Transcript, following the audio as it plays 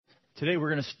Today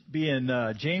we're going to be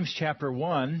in James chapter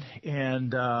 1,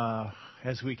 and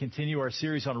as we continue our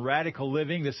series on radical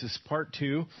living, this is part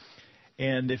 2.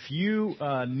 And if you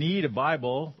need a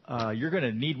Bible, you're going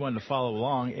to need one to follow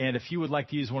along. And if you would like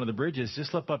to use one of the bridges,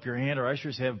 just slip up your hand. Our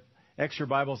ushers have extra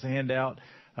Bibles to hand out.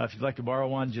 If you'd like to borrow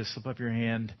one, just slip up your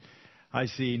hand. I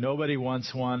see nobody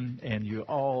wants one, and you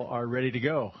all are ready to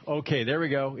go. Okay, there we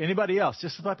go. Anybody else?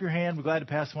 Just slip up your hand. We're glad to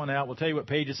pass one out. We'll tell you what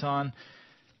page it's on.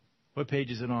 What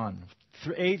page is it on?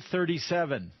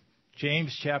 837.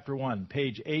 James chapter 1,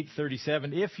 page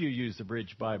 837, if you use the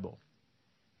Bridge Bible.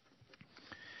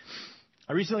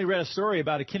 I recently read a story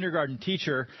about a kindergarten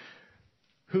teacher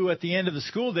who at the end of the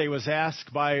school day was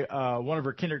asked by one of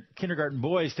her kindergarten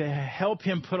boys to help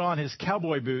him put on his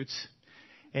cowboy boots.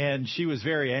 And she was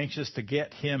very anxious to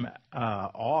get him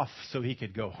off so he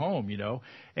could go home, you know.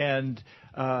 And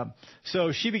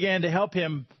so she began to help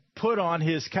him put on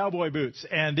his cowboy boots.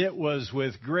 And it was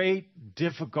with great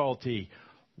difficulty,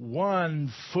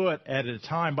 1 foot at a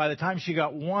time. By the time she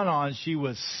got one on, she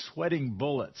was sweating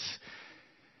bullets.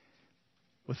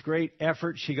 With great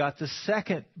effort, she got the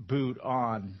second boot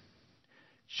on.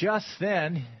 Just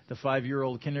then, the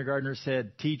 5-year-old kindergartner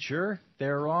said, "Teacher,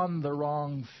 they're on the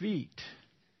wrong feet."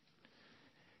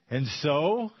 And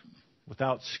so,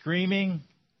 without screaming,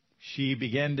 she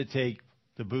began to take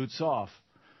the boots off,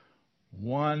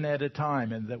 one at a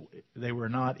time, and they were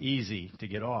not easy to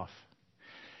get off.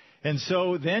 And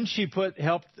so then she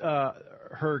helped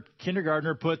her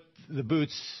kindergartner put the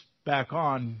boots back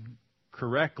on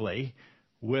correctly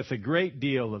with a great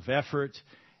deal of effort.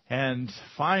 And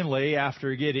finally,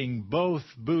 after getting both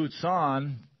boots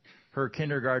on, her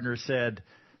kindergartner said,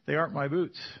 "They aren't my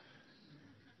boots."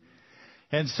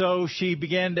 And so she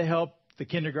began to help the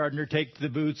kindergartner take the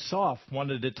boots off one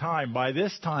at a time. By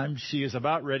this time, she is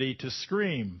about ready to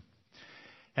scream.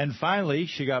 And finally,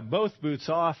 she got both boots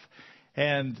off,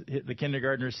 and the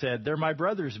kindergartner said, "They're my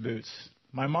brother's boots.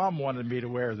 My mom wanted me to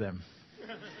wear them."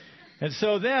 And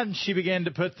so then she began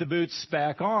to put the boots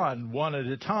back on one at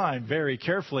a time, very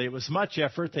carefully. It was much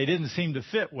effort. They didn't seem to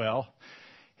fit well.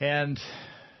 And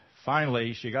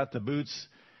finally, she got the boots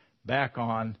back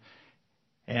on.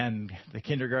 And the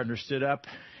kindergartner stood up,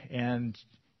 and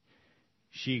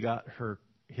she got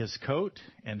his coat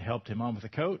and helped him on with the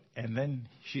coat. And then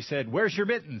she said, "Where's your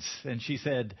mittens?" And he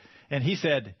said,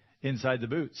 "Inside the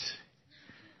boots.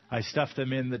 I stuffed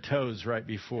them in the toes right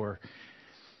before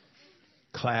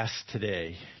class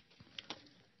today."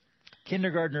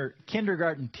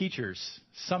 Kindergarten teachers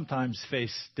sometimes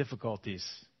face difficulties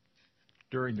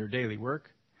during their daily work.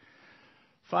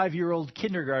 5-year-old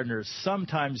kindergartners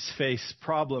sometimes face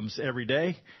problems every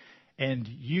day, and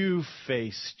you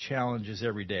face challenges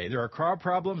every day. There are car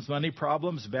problems, money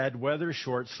problems, bad weather,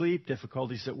 short sleep,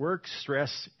 difficulties at work,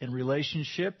 stress in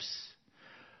relationships,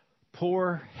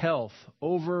 poor health,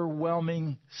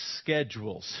 overwhelming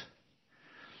schedules.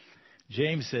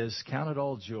 James says, "Count it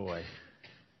all joy."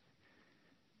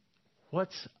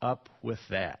 What's up with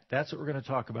that? That's what we're going to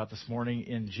talk about this morning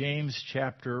in James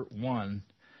chapter 1.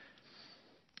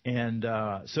 And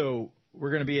so we're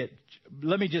going to be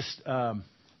let me just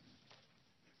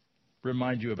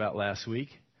remind you about last week.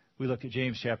 We looked at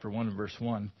James chapter 1 and verse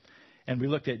 1. And we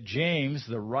looked at James,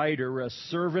 the writer, a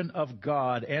servant of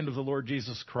God and of the Lord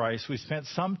Jesus Christ. We spent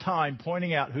some time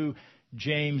pointing out who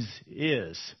James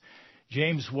is.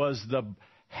 James was the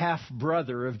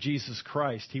half-brother of Jesus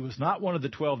Christ. He was not one of the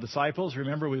 12 disciples.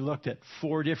 Remember, we looked at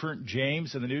 4 different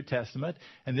James in the New Testament,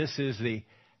 and this is the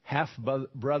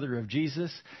half-brother of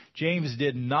Jesus. James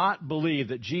did not believe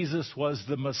that Jesus was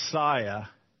the Messiah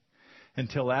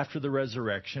until after the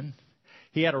resurrection.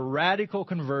 He had a radical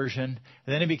conversion,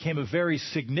 and then he became a very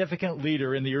significant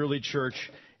leader in the early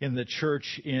church, in the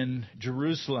church in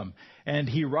Jerusalem. And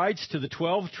he writes to the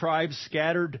 12 tribes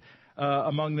scattered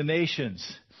among the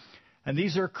nations. And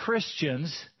these are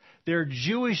Christians. They're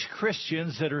Jewish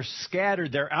Christians that are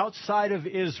scattered. They're outside of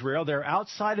Israel. They're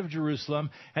outside of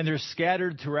Jerusalem. And they're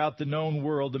scattered throughout the known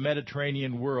world, the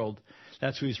Mediterranean world.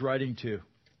 That's who he's writing to.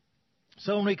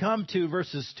 So when we come to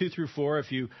verses 2 through 4,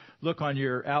 if you look on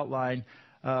your outline,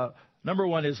 number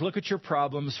 1 is look at your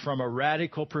problems from a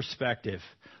radical perspective.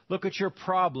 Look at your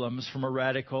problems from a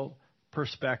radical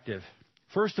perspective.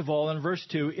 First of all, in verse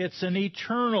 2, it's an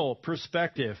eternal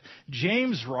perspective.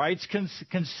 James writes,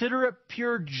 "Consider it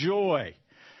pure joy,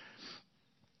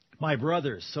 my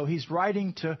brothers." So he's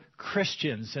writing to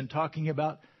Christians and talking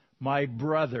about my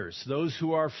brothers, those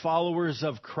who are followers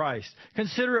of Christ.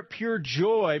 "Consider it pure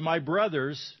joy, my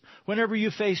brothers, whenever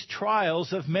you face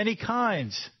trials of many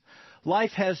kinds."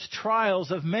 Life has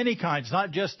trials of many kinds,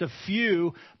 not just a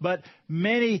few, but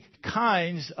many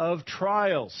kinds of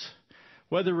trials.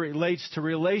 whether it relates to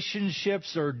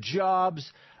relationships or jobs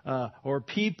or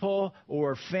people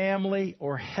or family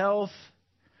or health.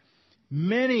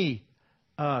 Many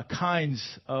kinds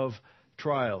of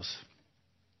trials.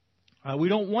 We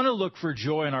don't want to look for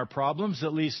joy in our problems,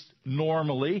 at least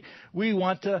normally. We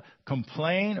want to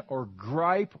complain or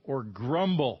gripe or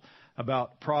grumble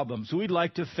about problems. We'd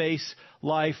like to face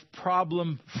life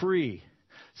problem-free.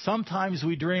 Sometimes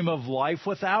we dream of life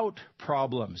without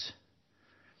problems.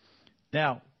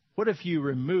 Now, what if you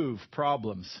remove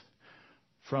problems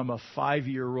from a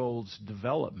 5-year-old's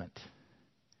development?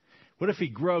 What if he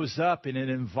grows up in an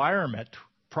environment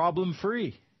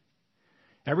problem-free?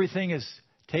 Everything is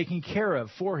taken care of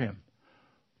for him.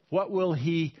 What will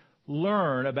he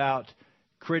learn about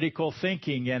critical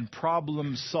thinking and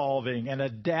problem solving and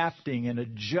adapting and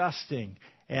adjusting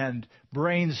and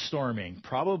brainstorming?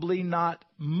 Probably not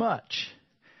much.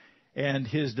 And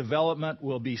his development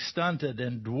will be stunted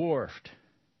and dwarfed.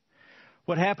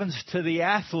 What happens to the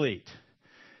athlete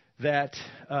that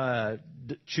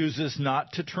chooses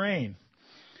not to train?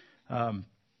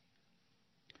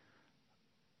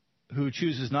 Who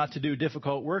chooses not to do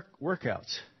difficult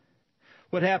workouts?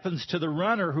 What happens to the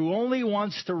runner who only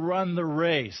wants to run the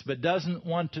race but doesn't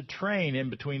want to train in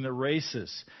between the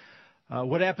races?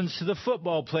 What happens to the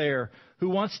football player who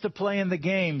wants to play in the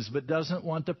games but doesn't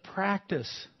want to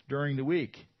practice during the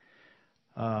week?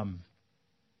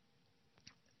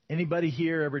 Anybody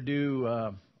here ever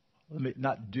do,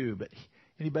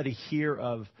 anybody hear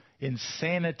of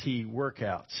insanity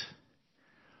workouts?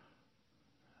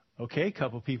 Okay, a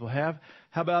couple people have.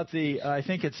 How about I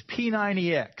think it's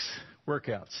P90X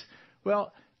workouts?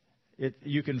 Well,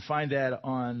 you can find that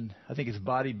on, I think it's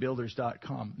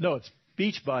bodybuilders.com. No, it's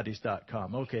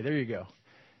beachbodies.com. Okay, there you go.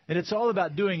 And it's all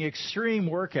about doing extreme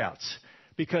workouts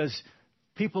because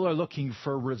people are looking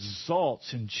for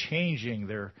results in changing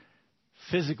their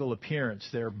physical appearance,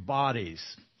 their bodies,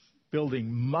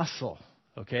 building muscle,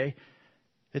 okay?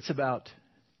 It's about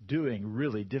doing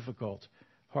really difficult,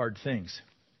 hard things.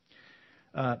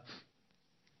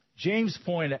 James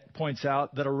points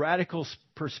out that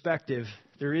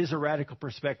there is a radical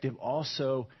perspective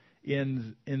also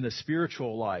in the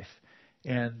spiritual life.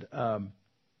 And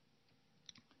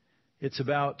it's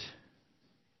about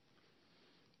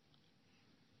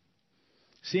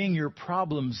seeing your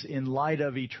problems in light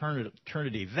of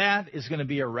eternity. That is going to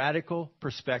be a radical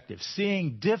perspective.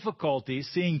 Seeing difficulties,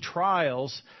 seeing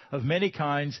trials of many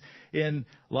kinds in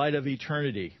light of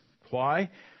eternity. Why?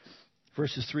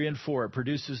 Verses 3 and 4, it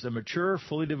produces a mature,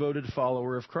 fully devoted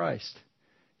follower of Christ.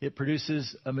 It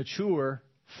produces a mature,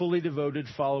 fully devoted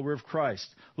follower of Christ.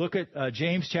 Look at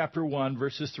James chapter 1,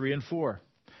 verses 3 and 4.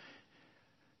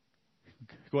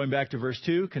 Going back to verse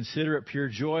 2, consider it pure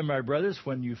joy, my brothers,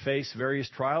 when you face various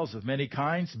trials of many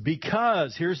kinds,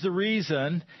 because, here's the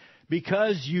reason,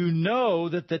 because you know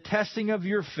that the testing of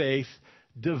your faith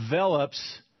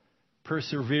develops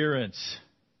perseverance.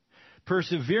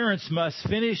 Perseverance must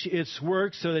finish its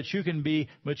work so that you can be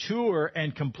mature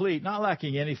and complete, not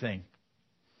lacking anything.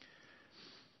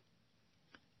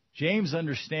 James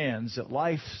understands that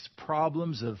life's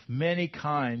problems of many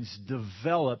kinds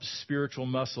develop spiritual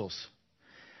muscles.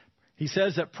 He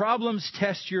says that problems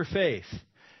test your faith.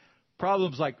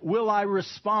 Problems like, will I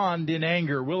respond in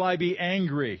anger? Will I be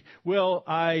angry? Will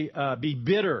I be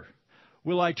bitter?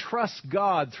 Will I trust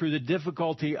God through the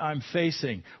difficulty I'm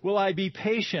facing? Will I be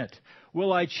patient?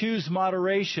 Will I choose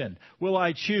moderation? Will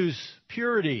I choose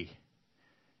purity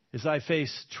as I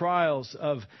face trials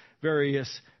of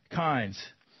various kinds?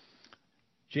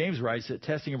 James writes that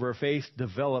testing of our faith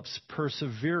develops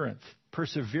perseverance.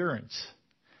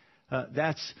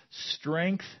 That's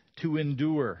strength to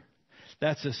endure.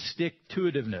 That's a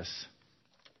stick-to-itiveness.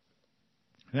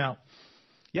 Now,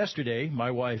 yesterday,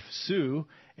 my wife Sue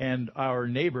and our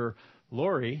neighbor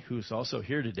Lori, who's also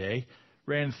here today,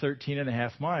 ran 13 and a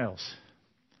half miles.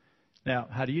 Now,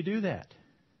 how do you do that?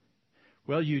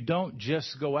 Well, you don't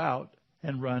just go out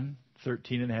and run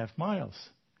 13 and a half miles.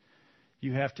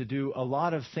 You have to do a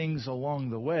lot of things along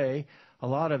the way, a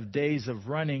lot of days of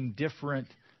running different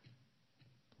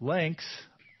lengths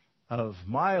of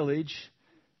mileage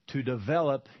to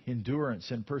develop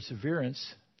endurance and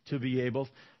perseverance to be able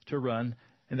to run.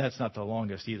 And that's not the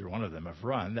longest either one of them have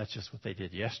run. That's just what they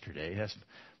did yesterday.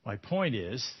 My point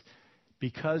is,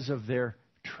 because of their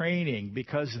training,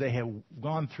 because they have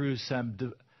gone through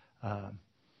some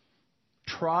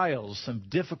trials, some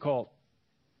difficult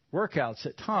workouts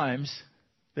at times,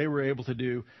 they were able to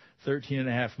do 13 and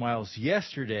a half miles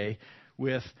yesterday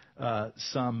with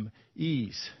some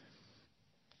ease.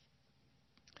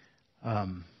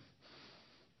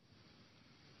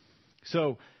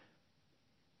 So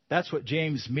that's what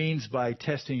James means by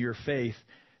testing your faith,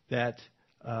 that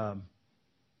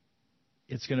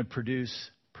it's going to produce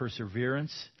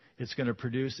perseverance. It's going to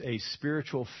produce a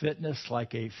spiritual fitness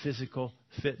like a physical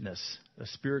fitness, a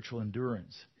spiritual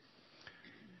endurance.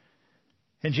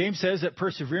 And James says that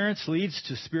perseverance leads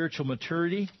to spiritual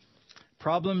maturity.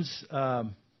 Problems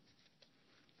in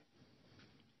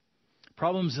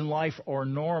life are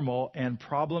normal, and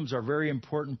problems are a very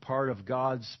important part of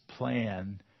God's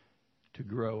plan to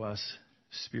grow us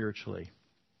spiritually.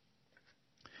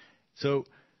 So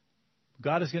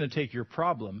God is going to take your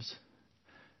problems,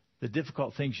 the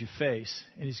difficult things you face,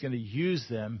 and He's going to use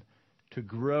them to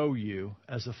grow you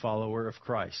as a follower of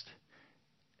Christ.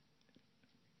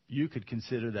 You could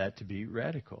consider that to be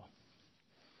radical.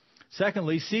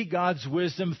 Secondly, seek God's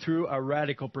wisdom through a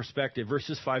radical perspective.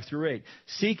 Verses 5 through 8.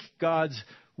 Seek God's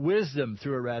wisdom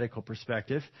through a radical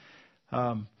perspective.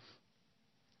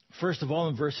 First of all,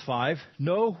 in verse 5,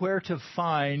 know where to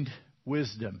find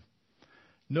wisdom.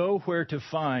 Know where to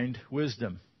find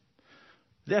wisdom.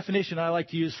 The definition I like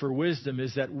to use for wisdom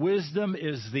is that wisdom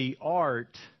is the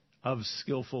art of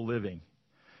skillful living.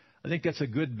 I think that's a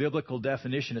good biblical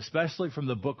definition, especially from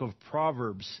the book of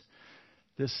Proverbs.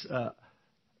 The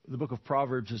book of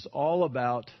Proverbs is all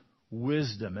about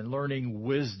wisdom and learning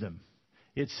wisdom.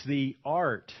 It's the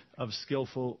art of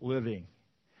skillful living.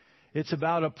 It's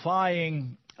about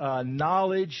applying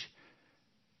knowledge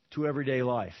to everyday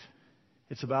life.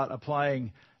 It's about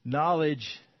applying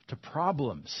knowledge to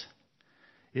problems.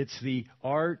 It's the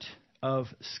art of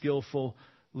skillful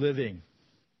living.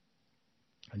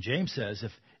 And James says,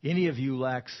 if any of you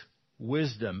lacks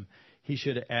wisdom, he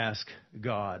should ask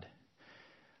God.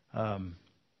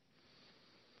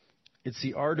 It's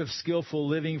the art of skillful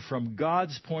living from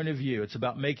God's point of view. It's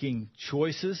about making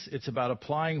choices. It's about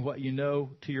applying what you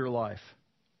know to your life.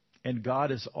 And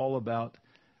God is all about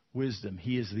wisdom.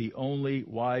 He is the only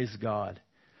wise God.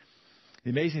 The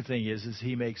amazing thing is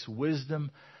He makes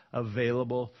wisdom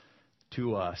available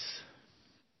to us.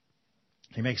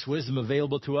 He makes wisdom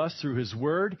available to us through His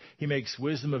Word. He makes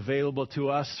wisdom available to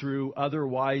us through other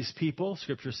wise people.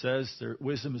 Scripture says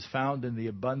wisdom is found in the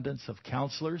abundance of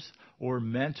counselors or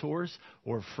mentors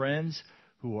or friends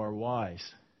who are wise.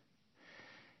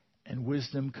 And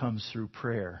wisdom comes through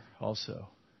prayer also.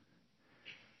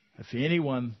 If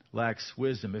anyone lacks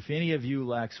wisdom, if any of you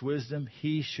lacks wisdom,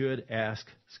 he should ask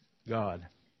God.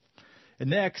 And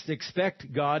next,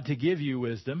 expect God to give you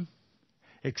wisdom.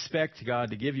 Expect God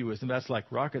to give you wisdom. That's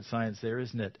like rocket science there,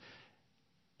 isn't it?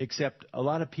 Except a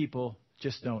lot of people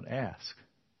just don't ask.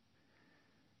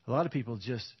 A lot of people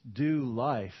just do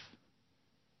life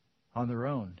on their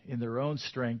own, in their own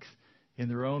strength, in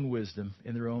their own wisdom,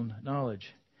 in their own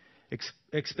knowledge.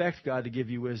 Expect God to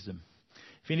give you wisdom.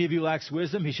 If any of you lacks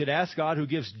wisdom, he should ask God, who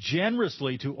gives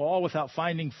generously to all without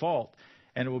finding fault,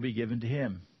 and it will be given to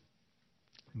him.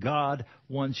 God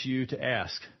wants you to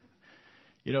ask.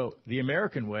 You know, the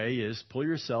American way is pull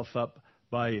yourself up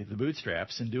by the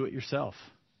bootstraps and do it yourself.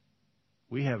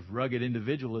 We have rugged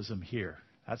individualism here.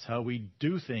 That's how we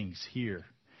do things here.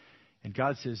 And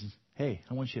God says, hey,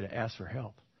 I want you to ask for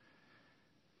help.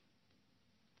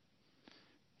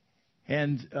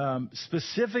 And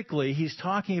specifically, he's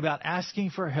talking about asking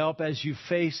for help as you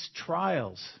face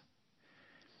trials.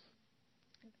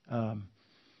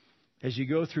 As you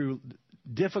go through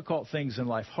difficult things in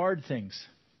life, hard things.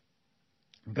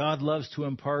 God loves to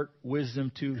impart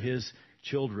wisdom to his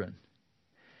children.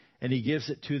 And he gives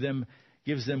it to them,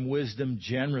 gives them wisdom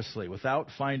generously, without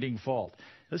finding fault.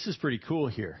 This is pretty cool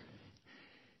here.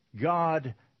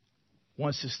 God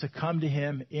wants us to come to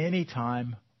him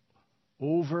anytime,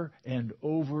 over and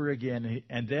over again.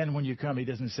 And then when you come, he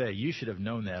doesn't say, you should have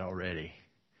known that already.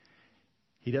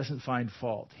 He doesn't find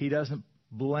fault. He doesn't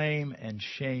blame and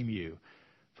shame you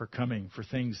for coming for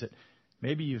things that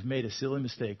maybe you've made a silly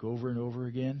mistake over and over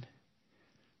again.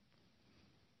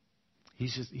 He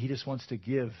just wants to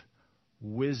give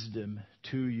wisdom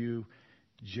to you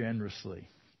generously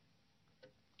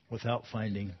without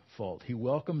finding fault. He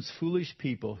welcomes foolish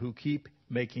people who keep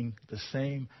making the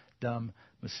same dumb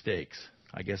mistakes.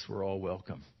 I guess we're all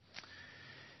welcome.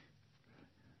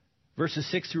 Verses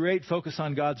 6 through 8 focus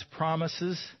on God's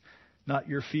promises, not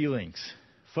your feelings.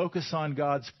 Focus on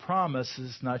God's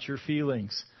promises, not your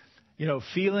feelings. You know,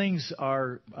 feelings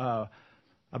are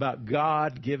about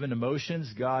God-given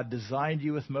emotions. God designed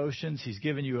you with emotions. He's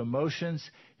given you emotions.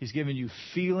 He's given you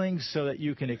feelings so that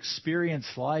you can experience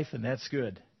life, and that's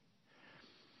good.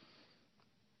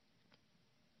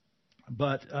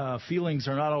 But feelings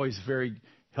are not always very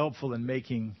helpful in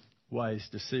making wise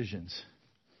decisions.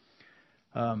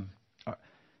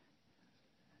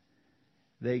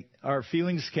 Our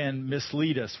feelings can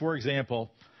mislead us. For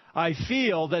example, I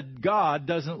feel that God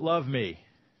doesn't love me.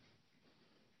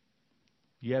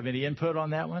 Do you have any input on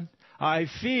that one? I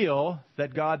feel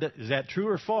that God... Is that true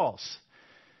or false?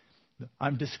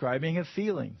 I'm describing a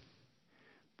feeling.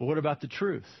 But what about the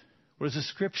truth? What does the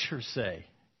Scripture say?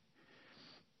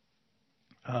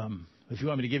 If you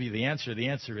want me to give you the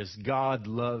answer is God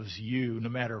loves you no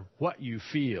matter what you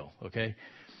feel, okay?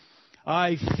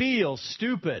 I feel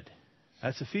stupid.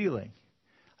 That's a feeling.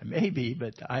 I may be,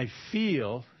 but I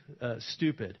feel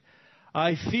stupid.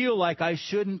 I feel like I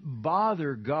shouldn't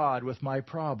bother God with my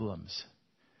problems.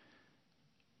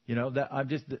 That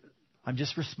I'm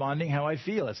just responding how I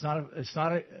feel. It's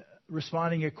not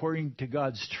responding according to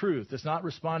God's truth. It's not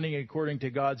responding according to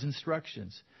God's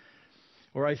instructions.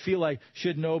 Or I feel I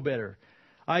should know better.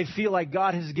 I feel like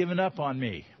God has given up on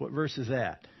me. What verse is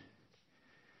that?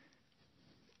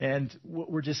 And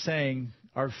what we're just saying,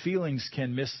 our feelings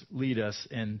can mislead us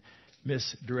and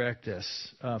misdirect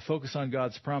us. Focus on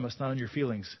God's promise, not on your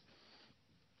feelings.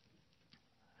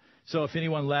 So if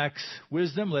anyone lacks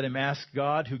wisdom, let him ask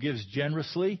God, who gives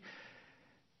generously.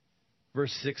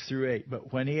 Verse 6 through 8.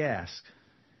 But when he asks,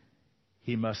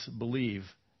 he must believe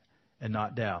and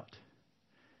not doubt,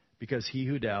 because he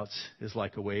who doubts is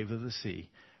like a wave of the sea.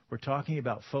 We're talking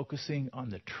about focusing on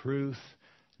the truth,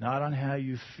 not on how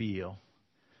you feel.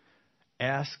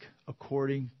 Ask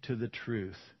according to the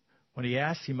truth. When he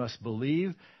asks, he must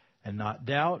believe and not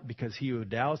doubt, because he who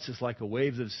doubts is like a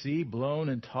wave of the sea, blown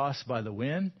and tossed by the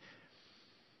wind.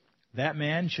 That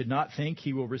man should not think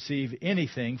he will receive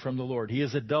anything from the Lord. He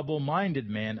is a double-minded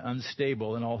man,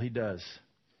 unstable in all he does.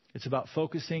 It's about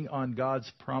focusing on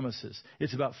God's promises.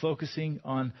 It's about focusing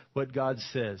on what God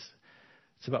says.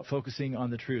 It's about focusing on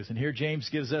the truth. And here James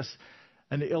gives us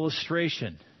an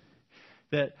illustration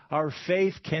that our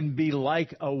faith can be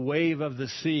like a wave of the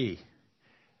sea.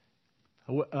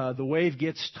 The wave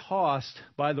gets tossed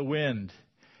by the wind.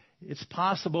 It's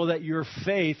possible that your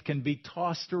faith can be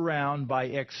tossed around by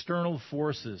external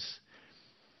forces.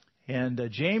 And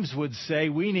James would say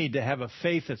we need to have a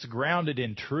faith that's grounded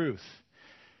in truth.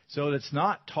 So that's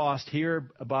not tossed here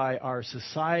by our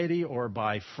society or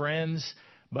by friends,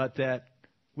 but that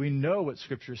we know what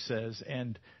Scripture says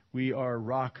and we are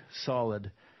rock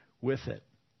solid with it.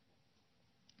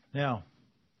 Now,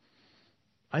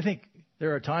 I think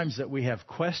there are times that we have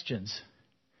questions,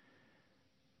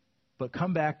 but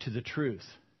come back to the truth.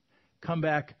 Come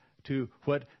back to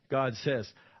what God says.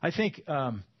 I think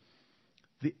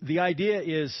the idea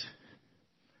is,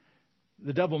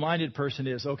 the double-minded person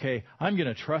is, okay, I'm going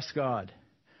to trust God.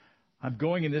 I'm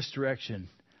going in this direction.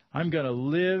 I'm going to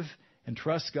live and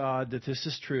trust God that this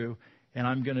is true, and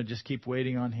I'm going to just keep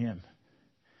waiting on Him.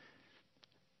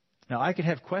 Now, I can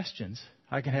have questions.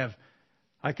 I can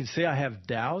say I have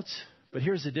doubts, but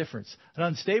here's the difference. An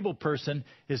unstable person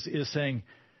is saying,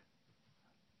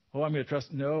 oh, I'm going to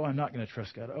trust. No, I'm not going to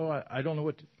trust God. Oh, I don't know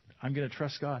what. I'm going to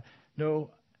trust God. No.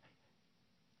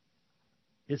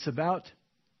 It's about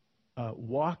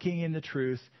walking in the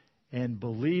truth and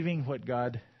believing what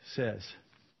God says.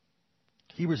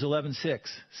 Hebrews 11:6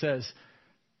 says,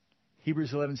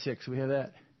 Hebrews 11:6, we have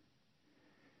that?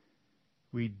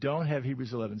 We don't have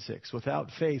Hebrews 11:6. Without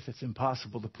faith, it's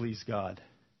impossible to please God.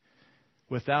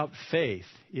 Without faith,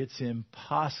 it's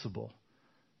impossible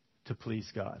to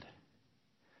please God.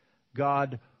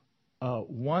 God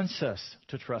wants us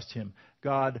to trust Him.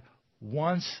 God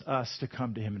wants us to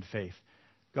come to Him in faith.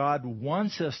 God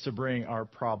wants us to bring our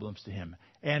problems to Him.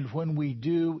 And when we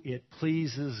do, it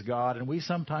pleases God. And we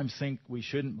sometimes think we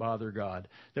shouldn't bother God,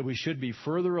 that we should be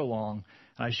further along,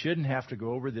 and I shouldn't have to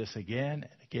go over this again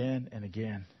and again and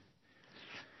again.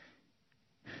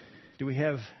 Do we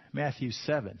have Matthew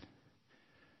 7?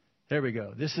 There we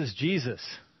go. This is Jesus.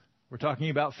 We're talking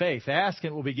about faith. Ask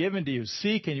and it will be given to you.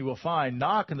 Seek and you will find.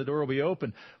 Knock and the door will be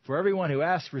open. For everyone who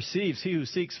asks receives. He who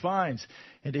seeks finds.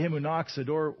 And to him who knocks the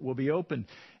door will be open.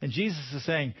 And Jesus is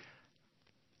saying,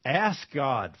 ask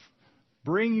God.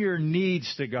 Bring your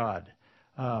needs to God.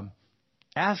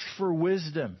 Ask for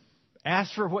wisdom.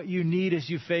 Ask for what you need as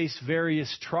you face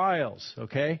various trials.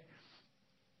 Okay?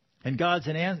 And God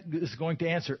is going to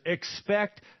answer.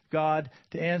 Expect God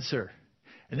to answer.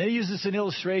 And then he uses an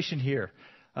illustration here.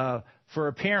 For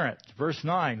a parent, verse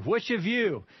 9, which of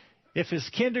you, if his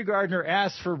kindergartner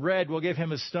asks for bread, will give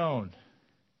him a stone?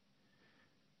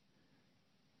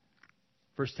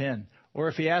 Verse 10, or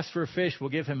if he asks for a fish, will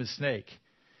give him a snake?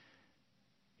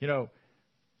 You know,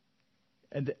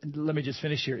 and let me just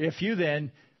finish here. If you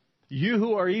then, you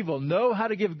who are evil, know how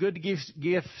to give good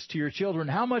gifts to your children,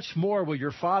 how much more will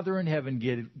your Father in heaven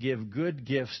give good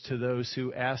gifts to those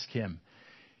who ask Him?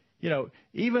 You know,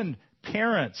 even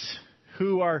parents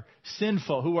who are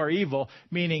sinful, who are evil,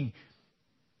 meaning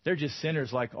they're just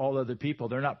sinners like all other people.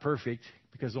 They're not perfect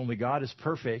because only God is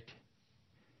perfect.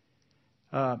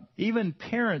 Even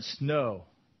parents know.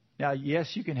 Now,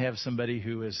 yes, you can have somebody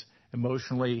who is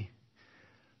emotionally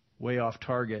way off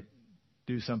target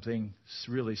do something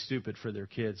really stupid for their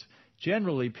kids.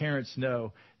 Generally, parents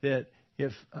know that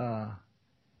if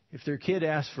their kid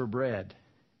asks for bread,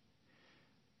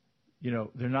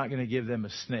 they're not going to give them a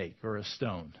snake or a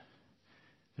stone.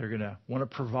 They're going to want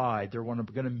to provide. They're going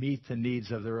to meet the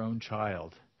needs of their own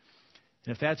child.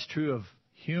 And if that's true of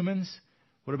humans,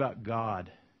 what about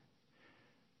God,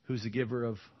 who's the giver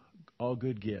of all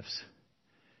good gifts?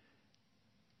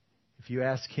 If you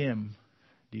ask Him,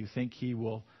 do you think He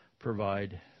will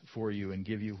provide for you and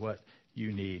give you what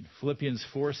you need? Philippians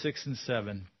 4, 6, and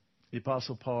 7, the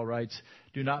Apostle Paul writes,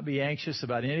 "Do not be anxious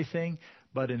about anything,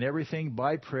 but in everything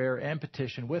by prayer and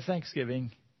petition with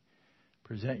thanksgiving,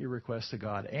 present your requests to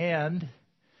God. And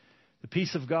the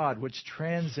peace of God, which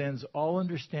transcends all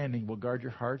understanding, will guard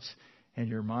your hearts and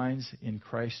your minds in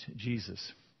Christ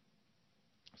Jesus."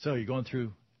 So you're going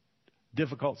through a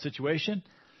difficult situation.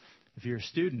 If you're a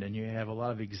student and you have a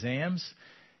lot of exams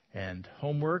and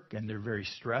homework and they're very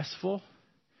stressful,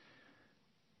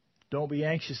 don't be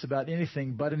anxious about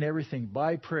anything, but in everything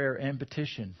by prayer and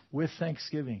petition with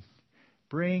thanksgiving.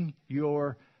 Bring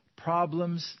your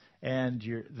problems and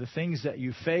the things that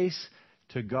you face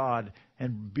to God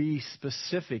and be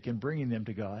specific in bringing them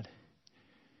to God.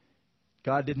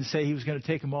 God didn't say He was going to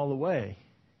take them all away,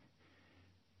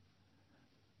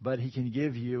 but He can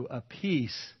give you a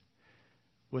peace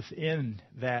within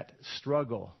that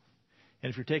struggle. And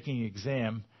if you're taking an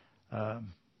exam,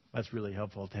 that's really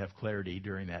helpful to have clarity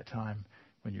during that time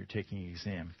when you're taking an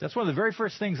exam. That's one of the very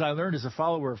first things I learned as a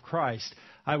follower of Christ.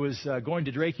 I was going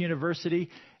to Drake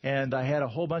University, and I had a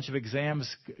whole bunch of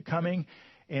exams coming,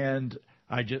 and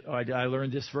I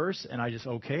learned this verse, and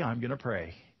I'm going to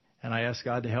pray. And I asked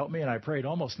God to help me, and I prayed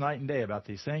almost night and day about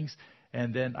these things.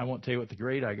 And then I won't tell you what the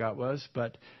grade I got was,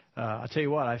 but I'll tell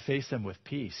you what, I faced them with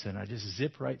peace, and I just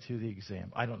zipped right through the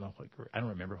exam. I don't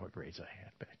remember what grades I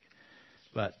had back,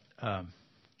 but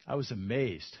I was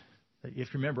amazed. If you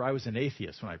remember, I was an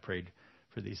atheist when I prayed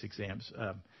for these exams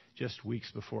just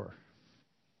weeks before.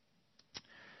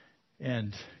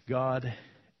 And God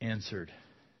answered.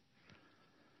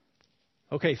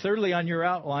 Okay, thirdly on your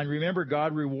outline, remember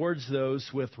God rewards those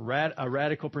with a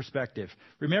radical perspective.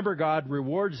 Remember God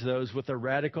rewards those with a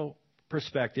radical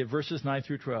perspective, verses 9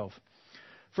 through 12.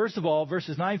 First of all,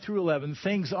 verses 9 through 11,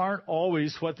 things aren't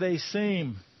always what they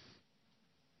seem.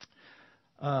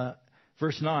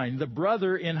 Verse 9, the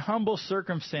brother in humble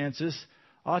circumstances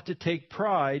ought to take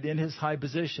pride in his high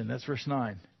position. That's verse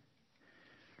 9.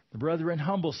 The brother in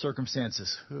humble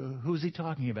circumstances. Who's he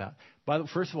talking about?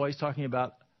 First of all, he's talking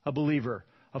about a believer,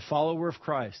 a follower of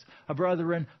Christ. A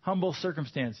brother in humble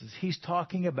circumstances. He's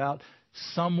talking about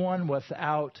someone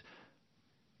without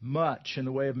much in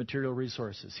the way of material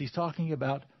resources. He's talking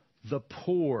about the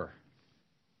poor.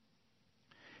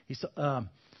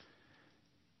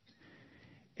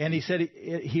 And he said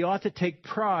he ought to take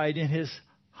pride in his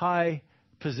high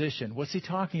position. What's he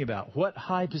talking about? What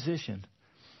high position?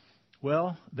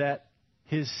 Well, that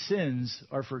his sins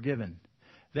are forgiven,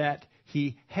 that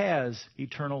he has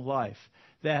eternal life,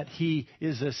 that he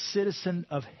is a citizen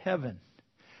of heaven,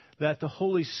 that the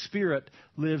Holy Spirit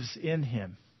lives in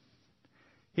him.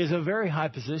 He has a very high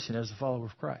position as a follower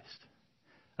of Christ,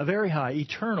 a very high,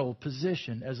 eternal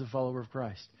position as a follower of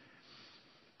Christ.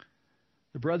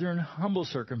 The brother in humble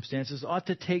circumstances ought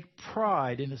to take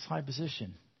pride in his high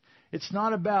position. It's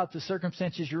not about the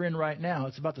circumstances you're in right now.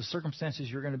 It's about the circumstances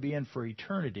you're going to be in for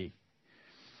eternity.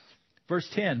 Verse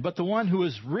 10, but the one who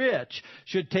is rich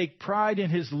should take pride in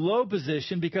his low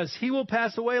position because he will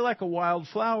pass away like a wild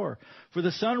flower. For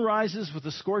the sun rises with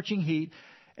a scorching heat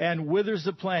and withers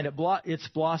the plant. Its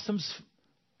blossom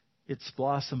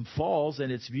falls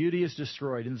and its beauty is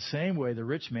destroyed. In the same way, the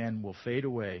rich man will fade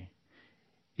away,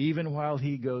 even while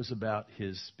he goes about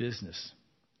his business.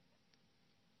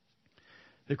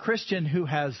 The Christian who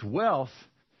has wealth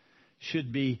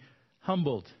should be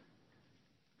humbled.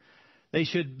 They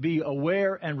should be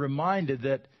aware and reminded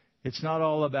that it's not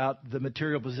all about the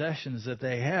material possessions that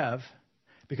they have,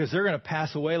 because they're going to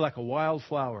pass away like a wild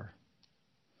flower.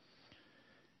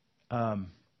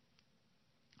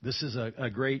 This is a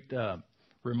great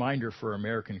reminder for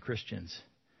American Christians.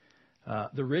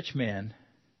 The rich man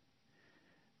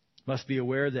must be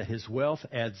aware that his wealth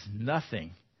adds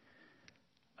nothing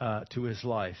to his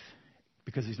life,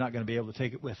 because he's not going to be able to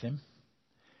take it with him.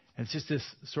 And it's just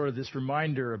this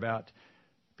reminder about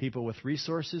people with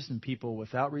resources and people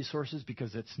without resources,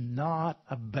 because it's not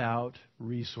about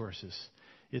resources.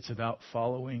 It's about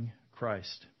following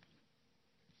Christ.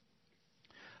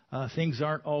 Things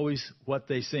aren't always what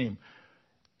they seem.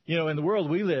 You know, in the world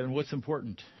we live in, what's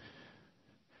important?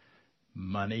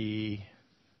 Money,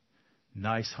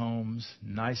 nice homes,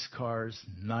 nice cars,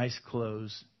 nice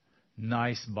clothes,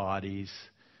 nice bodies.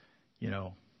 You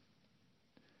know,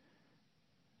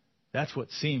 that's what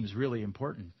seems really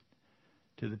important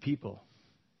to the people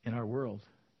in our world.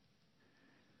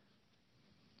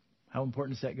 How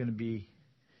important is that going to be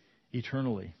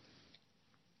eternally?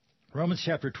 Romans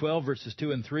chapter 12, verses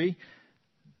 2 and 3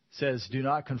 says, do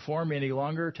not conform any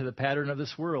longer to the pattern of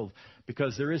this world,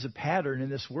 because there is a pattern in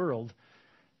this world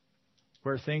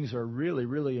where things are really,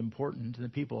 really important and the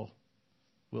people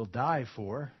will die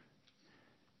for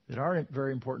that aren't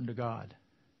very important to God.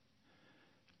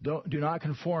 Do not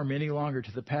conform any longer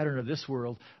to the pattern of this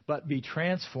world, but be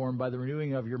transformed by the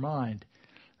renewing of your mind.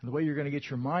 And the way you're going to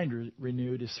get your mind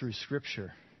renewed is through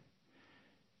Scripture,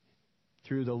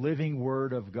 through the living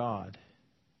Word of God.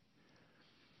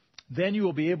 Then you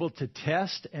will be able to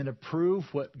test and approve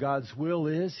what God's will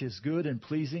is, His good and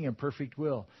pleasing and perfect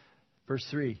will. Verse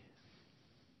 3.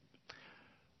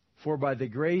 For by the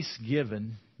grace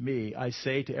given me, I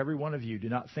say to every one of you, do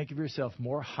not think of yourself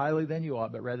more highly than you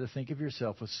ought, but rather think of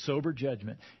yourself with sober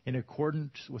judgment in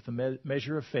accordance with the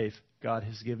measure of faith God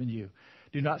has given you.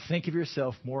 Do not think of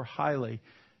yourself more highly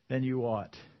than you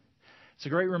ought. It's a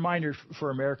great reminder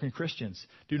for American Christians.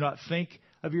 Do not think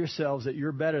of yourselves that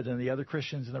you're better than the other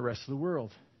Christians in the rest of the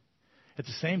world. At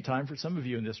the same time, for some of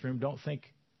you in this room, don't think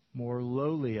more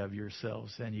lowly of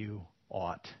yourselves than you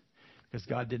ought, because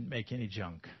God didn't make any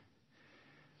junk.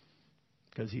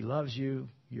 Because He loves you,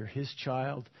 you're His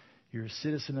child, you're a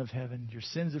citizen of heaven, your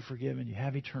sins are forgiven, you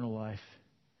have eternal life.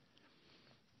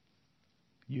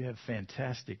 You have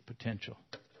fantastic potential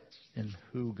in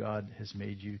who God has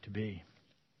made you to be.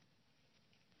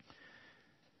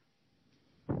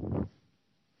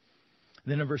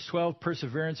 Then in verse 12,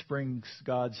 perseverance brings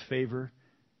God's favor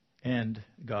and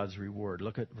God's reward.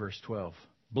 Look at verse 12.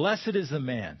 Blessed is the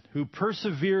man who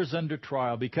perseveres under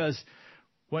trial, because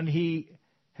when he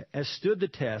has stood the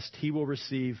test, he will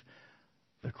receive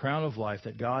the crown of life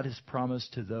that God has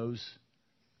promised to those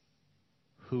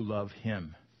who love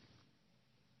Him.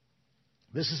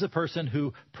 This is a person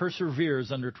who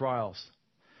perseveres under trials.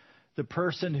 The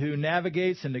person who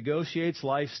navigates and negotiates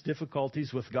life's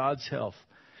difficulties with God's help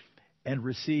and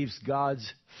receives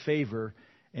God's favor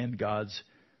and God's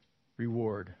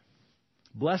reward.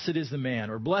 Blessed is the man,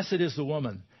 or blessed is the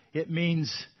woman. It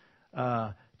means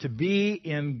to be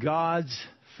in God's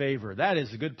favor. That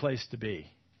is a good place to be.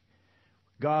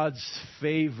 God's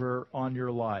favor on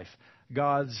your life.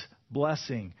 God's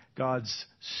blessing. God's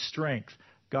strength.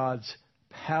 God's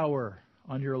power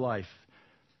on your life.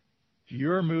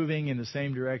 You're moving in the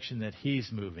same direction that He's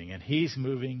moving, and He's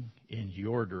moving in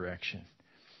your direction.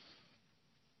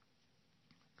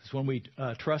 Because when we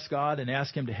trust God and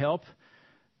ask Him to help,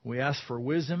 we ask for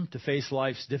wisdom to face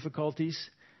life's difficulties,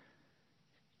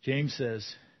 James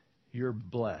says, you're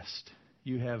blessed.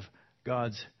 You have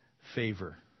God's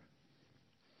favor.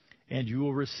 And you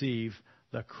will receive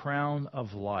the crown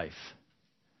of life.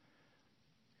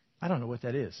 I don't know what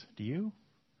that is. Do you?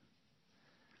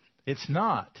 It's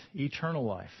not eternal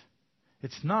life.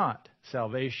 It's not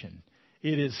salvation.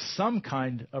 It is some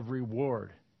kind of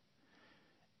reward.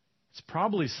 It's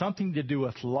probably something to do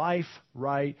with life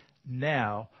right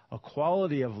now, a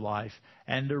quality of life,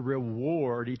 and a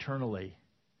reward eternally.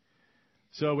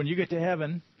 So when you get to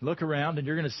heaven, look around and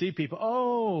you're going to see people,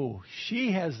 oh,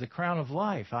 she has the crown of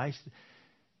life.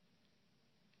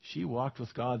 She walked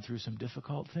with God through some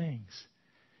difficult things.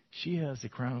 She has the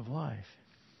crown of life.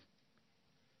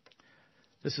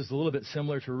 This is a little bit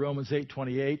similar to Romans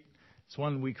 8:28. It's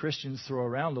one we Christians throw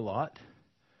around a lot.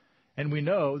 And we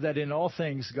know that in all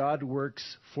things God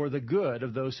works for the good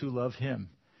of those who love Him.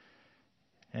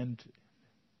 And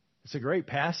it's a great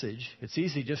passage. It's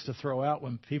easy just to throw out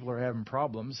when people are having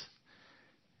problems.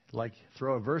 Like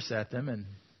throw a verse at them and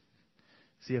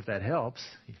see if that helps.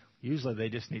 Usually they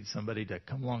just need somebody to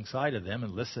come alongside of them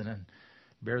and listen and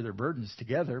bear their burdens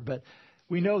together. But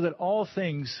we know that all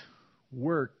things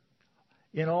work.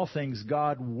 In all things,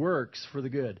 God works for the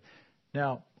good.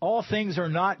 Now, all things are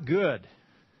not good.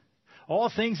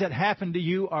 All things that happen to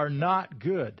you are not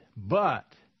good. But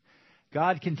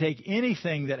God can take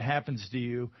anything that happens to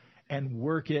you and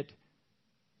work it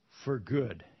for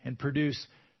good and produce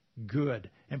good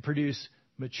and produce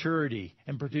maturity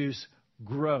and produce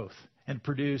growth and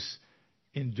produce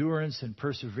endurance and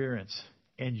perseverance.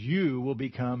 And you will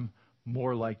become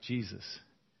more like Jesus.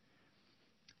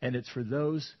 And it's for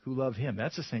those who love Him.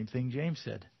 That's the same thing James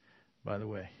said, by the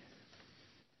way.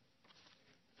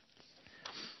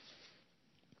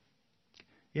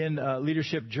 In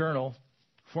Leadership Journal,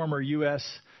 former U.S.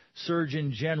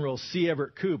 Surgeon General C.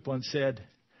 Everett Koop once said,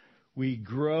 "We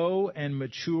grow and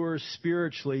mature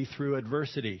spiritually through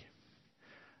adversity,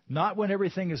 not when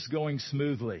everything is going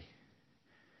smoothly.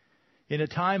 In a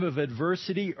time of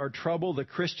adversity or trouble, the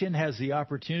Christian has the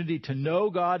opportunity to know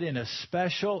God in a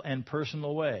special and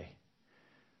personal way."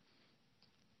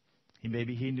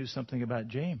 Maybe he knew something about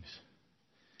James.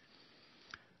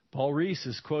 Paul Rees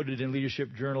is quoted in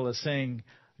Leadership Journal as saying,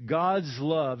 "God's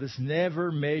love is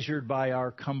never measured by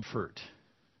our comfort."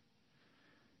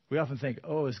 We often think,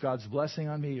 oh, is God's blessing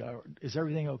on me? Is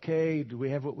everything okay? Do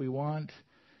we have what we want?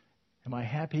 Am I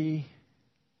happy?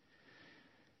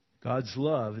 God's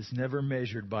love is never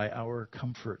measured by our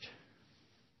comfort.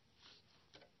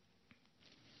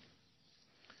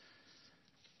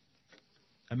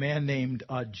 A man named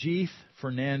Ajith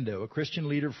Fernando, a Christian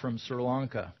leader from Sri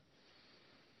Lanka,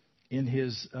 in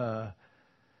his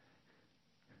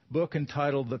book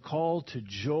entitled The Call to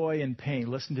Joy and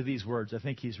Pain, listen to these words. I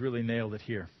think he's really nailed it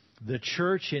here. "The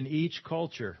church in each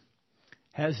culture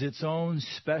has its own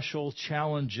special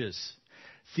challenges,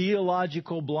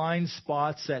 theological blind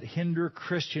spots that hinder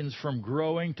Christians from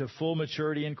growing to full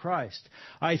maturity in Christ.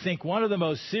 I think one of the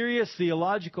most serious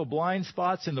theological blind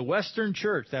spots in the Western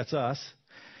church," that's us,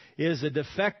 "is a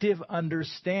defective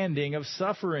understanding of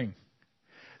suffering.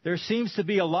 There seems to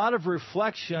be a lot of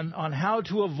reflection on how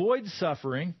to avoid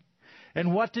suffering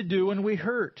and what to do when we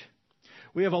hurt.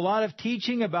 We have a lot of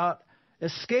teaching about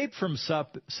escape from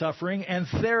suffering and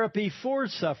therapy for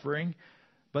suffering,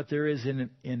 but there is an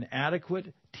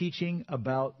inadequate teaching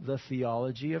about the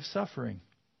theology of suffering.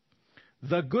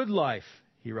 The good life,"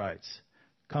 he writes,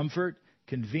 "comfort,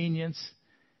 convenience,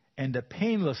 and a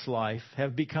painless life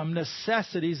have become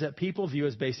necessities that people view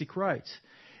as basic rights.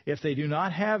 If they do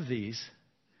not have these,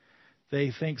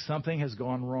 they think something has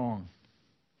gone wrong.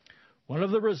 One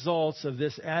of the results of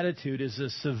this attitude is a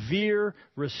severe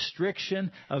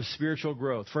restriction of spiritual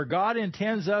growth. For God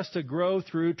intends us to grow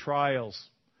through trials."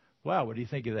 Wow, what do you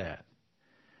think of that?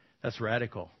 That's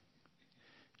radical.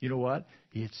 You know what?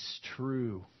 It's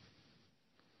true.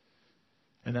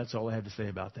 And that's all I have to say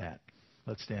about that.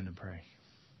 Let's stand and pray.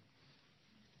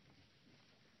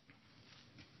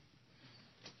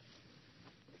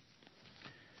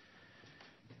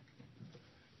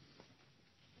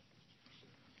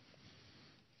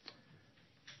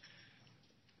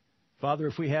 Father,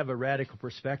 if we have a radical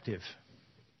perspective,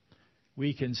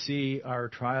 we can see our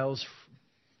trials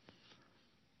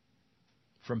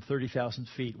from 30,000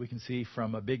 feet. We can see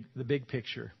from the big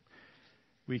picture.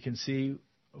 We can see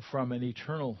from an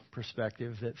eternal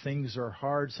perspective that things are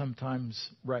hard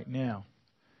sometimes right now.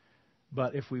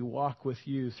 But if we walk with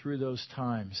you through those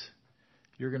times,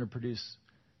 you're going to produce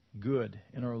good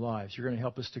in our lives. You're going to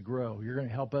help us to grow. You're going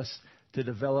to help us to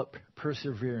develop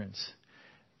perseverance.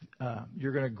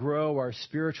 You're going to grow our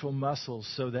spiritual muscles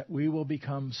so that we will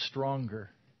become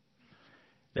stronger,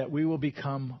 that we will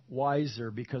become wiser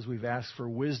because we've asked for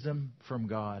wisdom from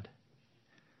God.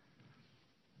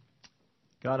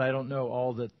 God, I don't know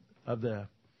all of the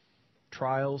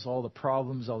trials, all the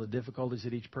problems, all the difficulties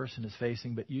that each person is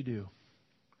facing, but you do.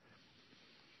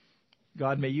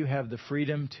 God, may you have the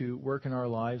freedom to work in our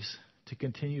lives, to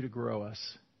continue to grow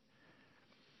us.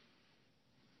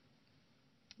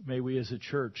 May we as a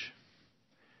church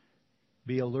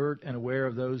be alert and aware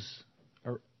of those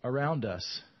around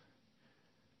us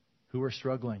who are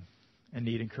struggling and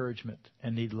need encouragement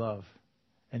and need love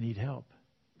and need help.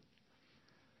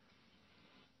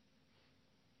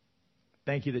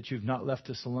 Thank you that you've not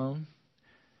left us alone.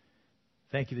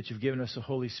 Thank you that you've given us the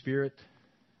Holy Spirit,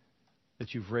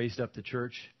 that you've raised up the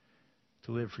church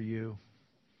to live for you.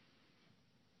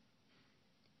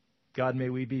 God, may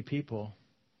we be people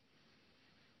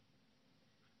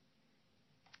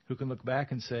who can look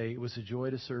back and say, it was a joy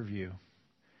to serve you.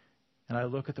 And I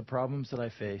look at the problems that I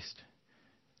faced,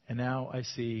 and now I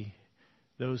see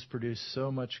those produce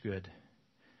so much good.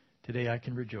 Today I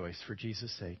can rejoice for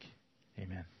Jesus' sake.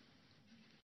 Amen.